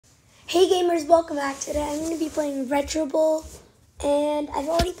Hey gamers, welcome back. Today I'm going to be playing Retro Bowl, and I've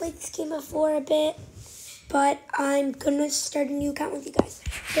already played this game before a bit, but I'm going to start a new account with you guys.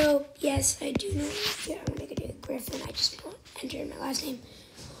 So, yes, I do know, I'm going to do Griffin. I just entered my last name.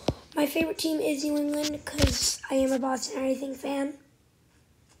 My favorite team is New England because I am a Boston Everything fan.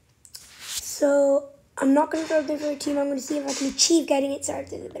 So, I'm not going to throw their favorite team. I'm going to see if I can achieve getting it. Sorry if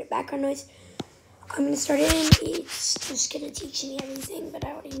there's a bit of background noise. I'm going to start it in. It's just going to teach me everything, but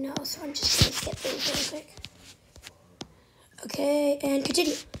I already know, so I'm just going to skip things really quick. Okay, and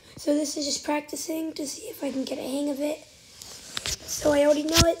continue. So this is just practicing to see if I can get a hang of it. So I already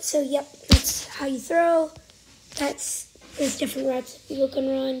know it, so yep, that's how you throw. There's different routes people can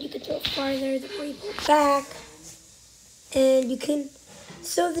run. You can throw it farther, the more you pull it back. And you can,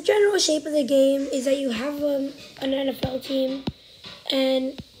 so the general shape of the game is that you have an NFL team,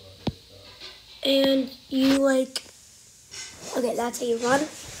 and you okay, that's how you run.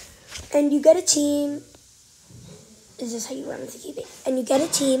 And you get a team. Is this how you run with the QB? And you get a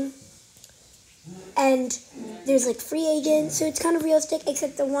team. And there's free agents. So it's kind of realistic,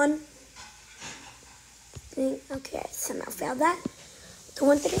 except the one thing. Okay, I somehow failed that. The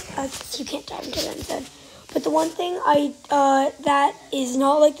one thing, you can't dive into the end zone. But the one thing that is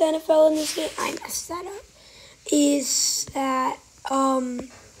not like the NFL in this game, I messed that up, is that,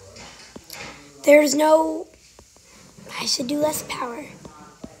 there's no, I should do less power.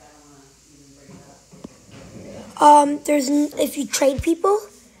 If you trade people,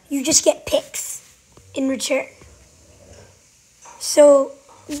 you just get picks in return. So,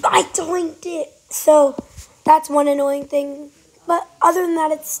 I doinked it. So, that's one annoying thing. But other than that,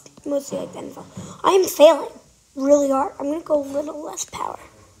 it's mostly like the NFL. I am failing really hard. I'm going to go a little less power.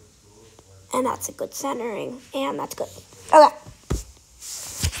 And that's a good centering. And that's good. Okay.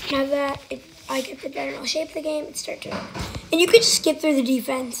 Now that I get the general shape of the game, it's start to. And you could just skip through the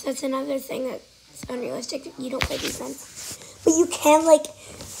defense. That's another thing that's unrealistic. You don't play defense. But you can,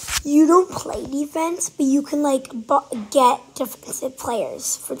 you don't play defense, but you can, get defensive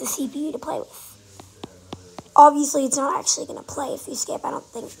players for the CPU to play with. Obviously, it's not actually going to play if you skip, I don't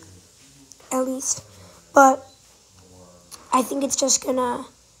think, at least. But I think it's just going to,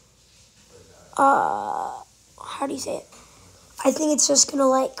 how do you say it? I think it's just going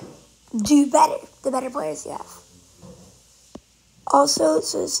to, do better, the better players you have. Also,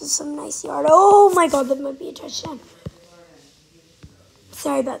 so this is some nice yard. Oh my god, that might be a touchdown.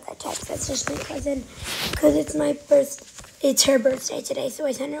 Sorry about that text. That's just my cousin. Because it's her birthday today, so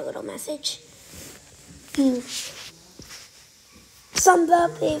I sent her a little message. Thumbs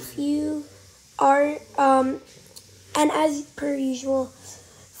up if you are, and as per usual,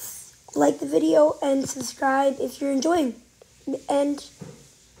 like the video and subscribe if you're enjoying. And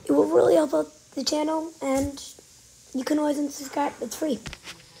it will really help out the channel, and you can always unsubscribe. It's free.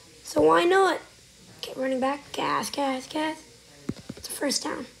 So why not? Okay, running back. Gas. It's a first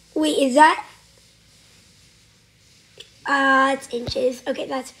down. Wait, is that? It's inches. Okay,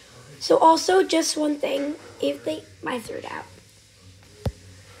 that's. So also, just one thing. I threw it out.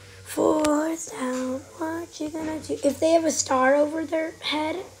 Fourth down. What you gonna do? If they have a star over their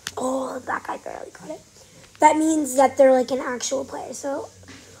head. Oh, that guy barely got it. That means that they're an actual player. So,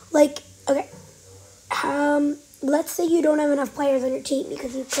 okay. Let's say you don't have enough players on your team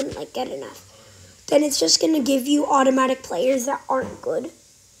because you couldn't get enough. Then it's just going to give you automatic players that aren't good.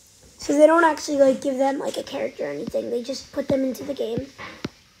 So they don't actually give them a character or anything. They just put them into the game.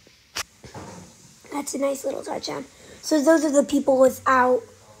 That's a nice little touchdown. So those are the people without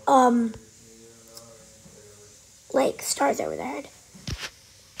stars over their head.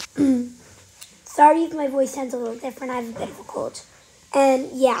 Sorry if my voice sounds a little different. I have a bit of a cold.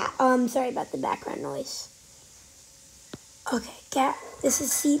 And yeah, sorry about the background noise. Okay,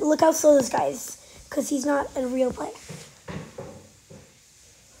 look how slow this guy is, because he's not a real player.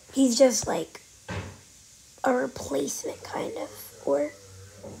 He's just a replacement, kind of, or,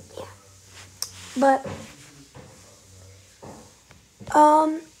 yeah. But,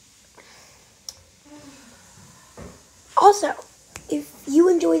 also, if you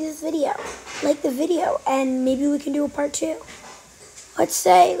enjoy this video, like the video, and maybe we can do a part 2.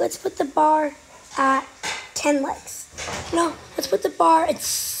 Let's put the bar at 10 likes. No, let's put the bar at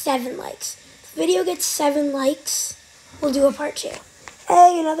 7 likes. If the video gets 7 likes, we'll do a part 2.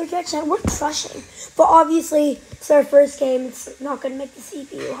 Hey, another touchdown. We're crushing. But obviously, it's our first game. It's not going to make the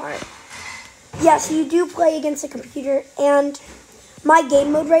CPU hard. Yeah, so you do play against a computer. And my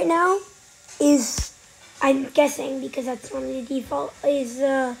game mode right now is, I'm guessing, because that's normally the default, is,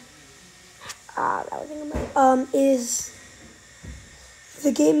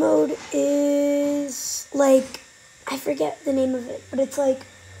 the game mode is, I forget the name of it, but it's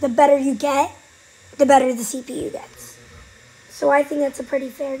the better you get, the better the CPU gets. So I think that's a pretty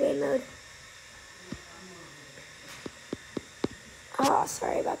fair game mode. Oh,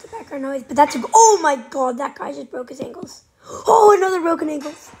 sorry about the background noise, but that's a... Oh my god, that guy just broke his ankles. Oh, another broken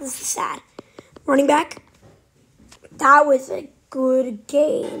ankle. This is sad. Running back. That was a good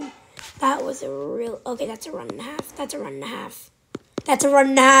game. That was a real... Okay, that's a run and a half. That's a run and a half. That's a run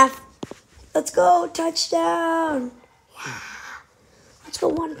and a half. Let's go. Touchdown. Yeah. Let's go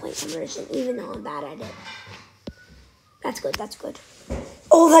 1-point conversion, even though I'm bad at it. That's good. That's good.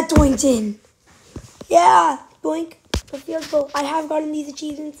 Oh, that doinked in. Yeah. Doink. The field goal. I have gotten these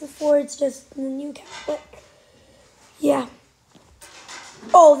achievements before. It's just in the new cap. But yeah.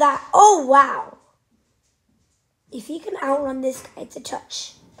 Oh, that. Oh, wow. If he can outrun this guy, it's a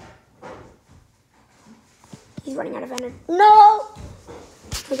touch. He's running out of energy. No!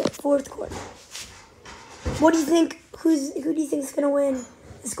 Okay, fourth quarter. What do you think? Who do you think is going to win?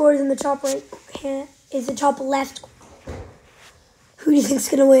 The score is in the top right hand. Is the top left. Who do you think is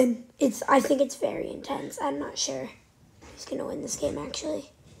going to win? I think it's very intense. I'm not sure who's going to win this game,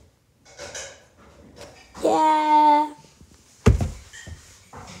 actually. Yeah.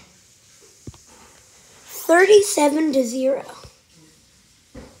 37-0.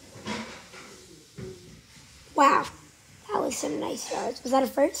 Wow. That was some nice yards. Was that a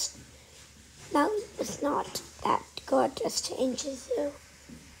first? No, it's not that good. Just 2 inches, though.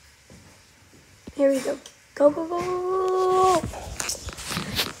 Here we go. Go, go, go, go.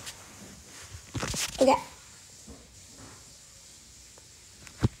 Okay.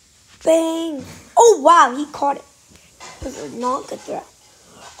 Bang. Oh, wow. He caught it. This was not a good throw.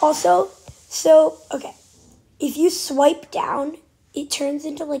 Also, okay. If you swipe down, it turns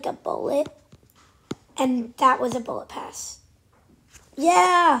into like a bullet. And that was a bullet pass.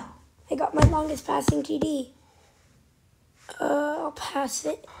 Yeah. I got my longest passing TD. I'll pass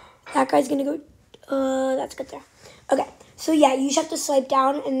it. That guy's going to go. That's good there. Okay. So, yeah, you just have to swipe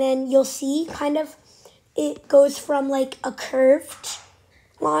down. And then you'll see kind of it goes from like a curved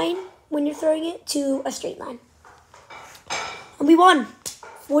line when you're throwing it to a straight line. And we won.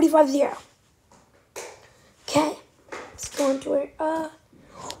 45-0. Okay. Let's go into it.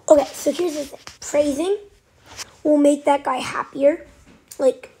 Okay, so here's the thing. Praising will make that guy happier.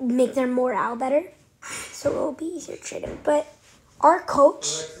 Like, make their morale better. So it will be easier to trade him. But our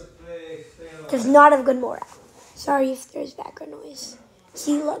coach does not have good morale. Sorry if there's background noise.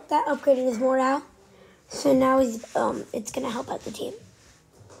 See, look, that upgraded his morale. So now he's, it's going to help out the team.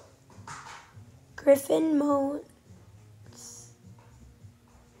 Griffin Moans.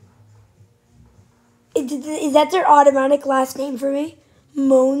 Is that their automatic last name for me?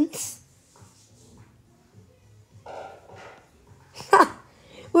 Moans.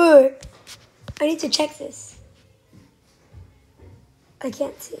 Wait. I need to check this. I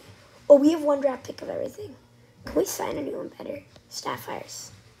can't see. Oh, we have 1 draft pick of everything. Can we sign anyone better? Staff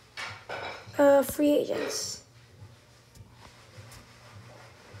hires. Free agents.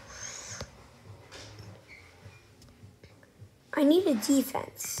 I need a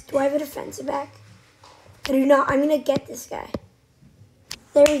defense. Do I have a defensive back? I do not. I'm going to get this guy.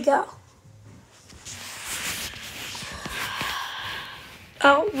 There we go.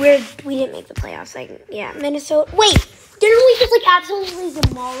 Oh, we didn't make the playoffs. Like, yeah, Minnesota. Wait, didn't we just, like, absolutely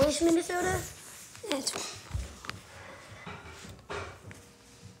demolish Minnesota? That's fine.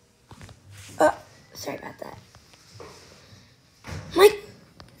 Sorry about that. Mike.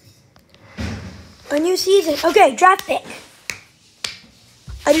 A new season. Okay, draft pick.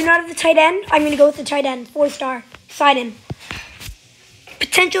 I do not have the tight end. I'm going to go with the tight end. 4-star. Sign him.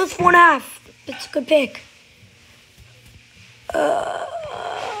 Potential is 4.5. It's a good pick.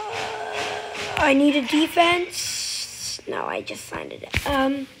 I need a defense. No, I just signed it.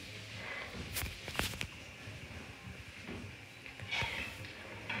 I'm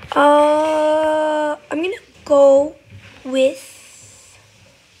going to go with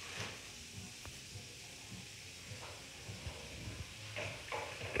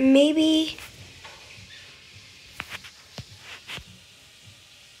maybe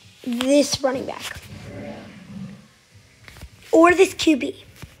this running back. Or this QB.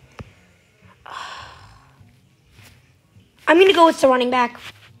 I'm going to go with the running back.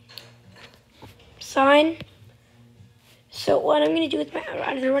 Sign. So what I'm going to do with my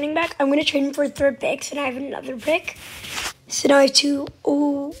other running back, I'm going to trade him for a 3rd pick. So now I have another pick. So now I have 2.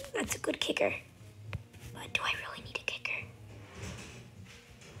 Oh, that's a good kicker. But do I really need a kicker?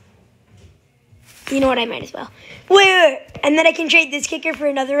 You know what? I might as well. Wait. And then I can trade this kicker for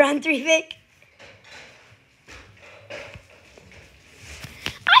another round 3 pick.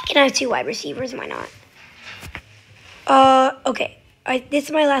 I can have 2 wide receivers. Why not? Okay. This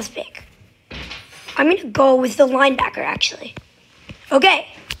is my last pick. I'm going to go with the linebacker, actually. Okay.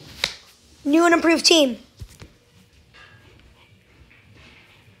 New and improved team.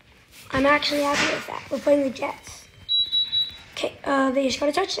 I'm actually happy with that. We're playing the Jets. Okay, they just got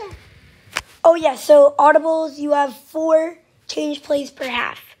a touchdown. Oh, yeah, so audibles, you have 4 change plays per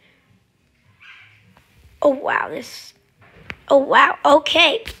half. Oh, wow,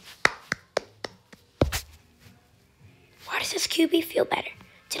 okay. Why does this QB feel better?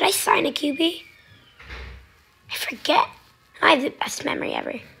 Did I sign a QB? I forget. I have the best memory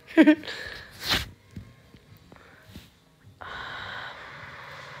ever.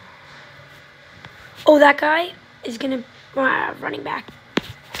 Oh, that guy is going to running back.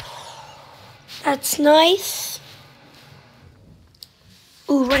 That's nice.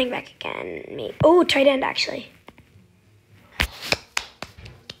 Ooh, running back again. Me. Oh, tight end, actually.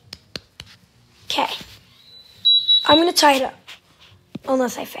 Okay. I'm going to tie it up.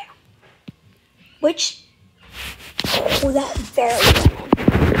 Unless I fail. Which? Oh, that barely went in.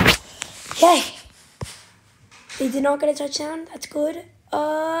 Okay. They did not get a touchdown. That's good.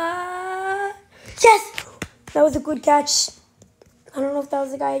 Yes! That was a good catch. I don't know if that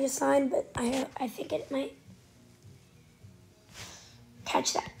was the guy I just signed, but I think it might.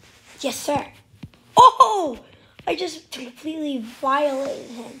 Catch that. Yes, sir. Oh! I just completely violated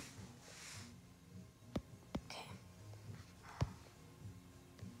him. Okay.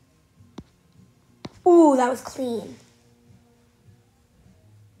 Ooh, that was clean.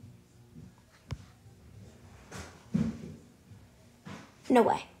 No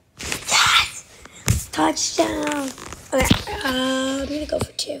way. Yes! Touchdown. Okay, I'm going to go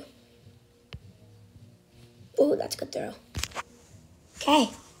for 2. Ooh, that's a good throw. Okay.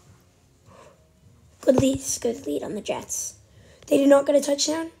 Good lead on the Jets. They did not get a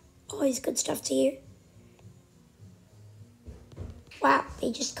touchdown. Always good stuff to hear. Wow,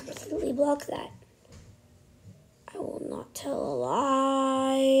 they just completely blocked that. I will not tell a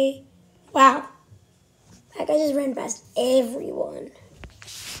lie. Wow. That guy just ran past everyone.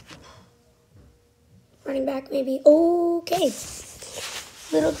 Running back, maybe. Okay.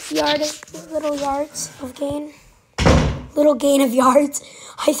 Little yards of gain. Little gain of yards.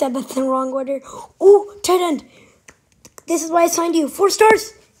 I said that in the wrong order. Ooh, tight end. This is why I signed you. 4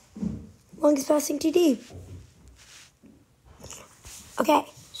 stars. Longest passing TD. Okay.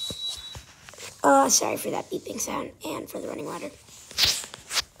 Sorry for that beeping sound and for the running water.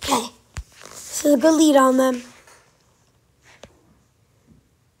 Okay. So a good lead on them.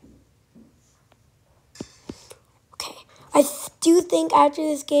 Okay. I do think after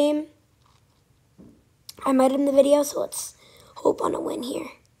this game, I might end the video, so let's hope on a win here.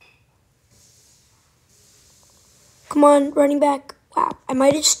 Come on, running back. Wow,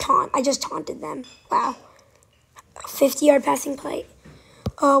 I just taunted them. Wow. 50-yard passing play.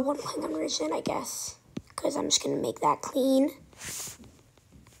 1 point conversion, I guess, because I'm just going to make that clean.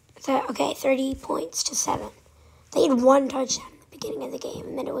 So, okay, 30 points to 7. They had 1 touchdown at the beginning of the game,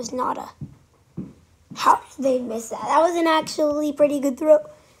 and then it was not a... How did they miss that? That was an actually pretty good throw.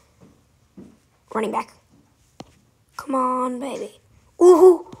 Running back. Come on, baby.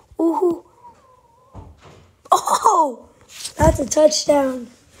 Ooh, ooh. Oh, that's a touchdown.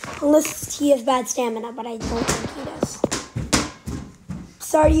 Unless he has bad stamina, but I don't think he does.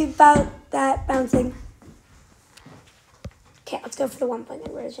 Sorry about that bouncing. Okay, let's go for the 1 point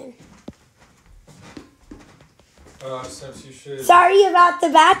conversion. Sims, you should... Sorry about the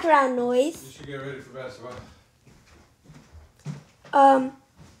background noise. You should get ready for basketball.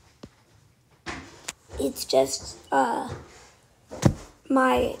 It's just,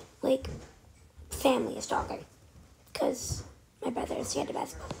 my, family is talking. Because my brother is scared of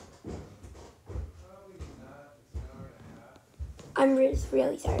basketball. I'm really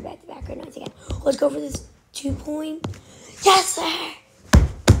sorry about the background noise again. Let's go for this 2 point. Yes, sir!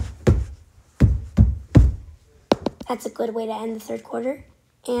 That's a good way to end the third quarter.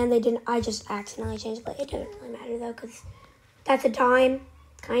 And I just accidentally changed play. It doesn't really matter though, because that's a dime.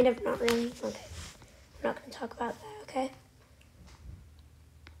 Kind of, not really. Okay. I'm not going to talk about that, okay?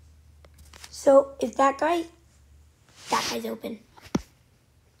 So, if that guy's open.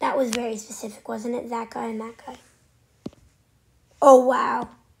 That was very specific, wasn't it? That guy and that guy. Oh, wow.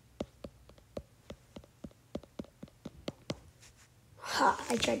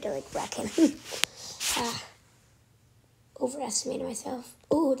 I tried to, wreck him. Overestimated myself.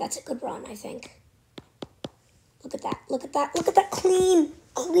 Ooh, that's a good run, I think. Look at that. Look at that. Look at that. Clean.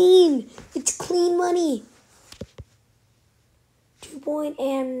 Clean. It's clean money. 2 point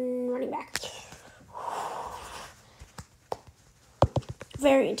and running back.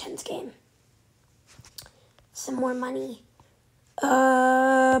 Very intense game. Some more money.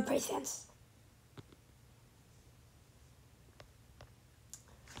 Praise fans.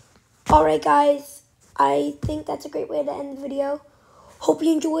 Alright guys, I think that's a great way to end the video. Hope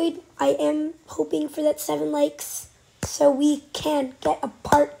you enjoyed. I am hoping for that 7 likes so we can get a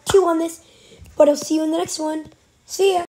part 2 on this. But I'll see you in the next one. See ya.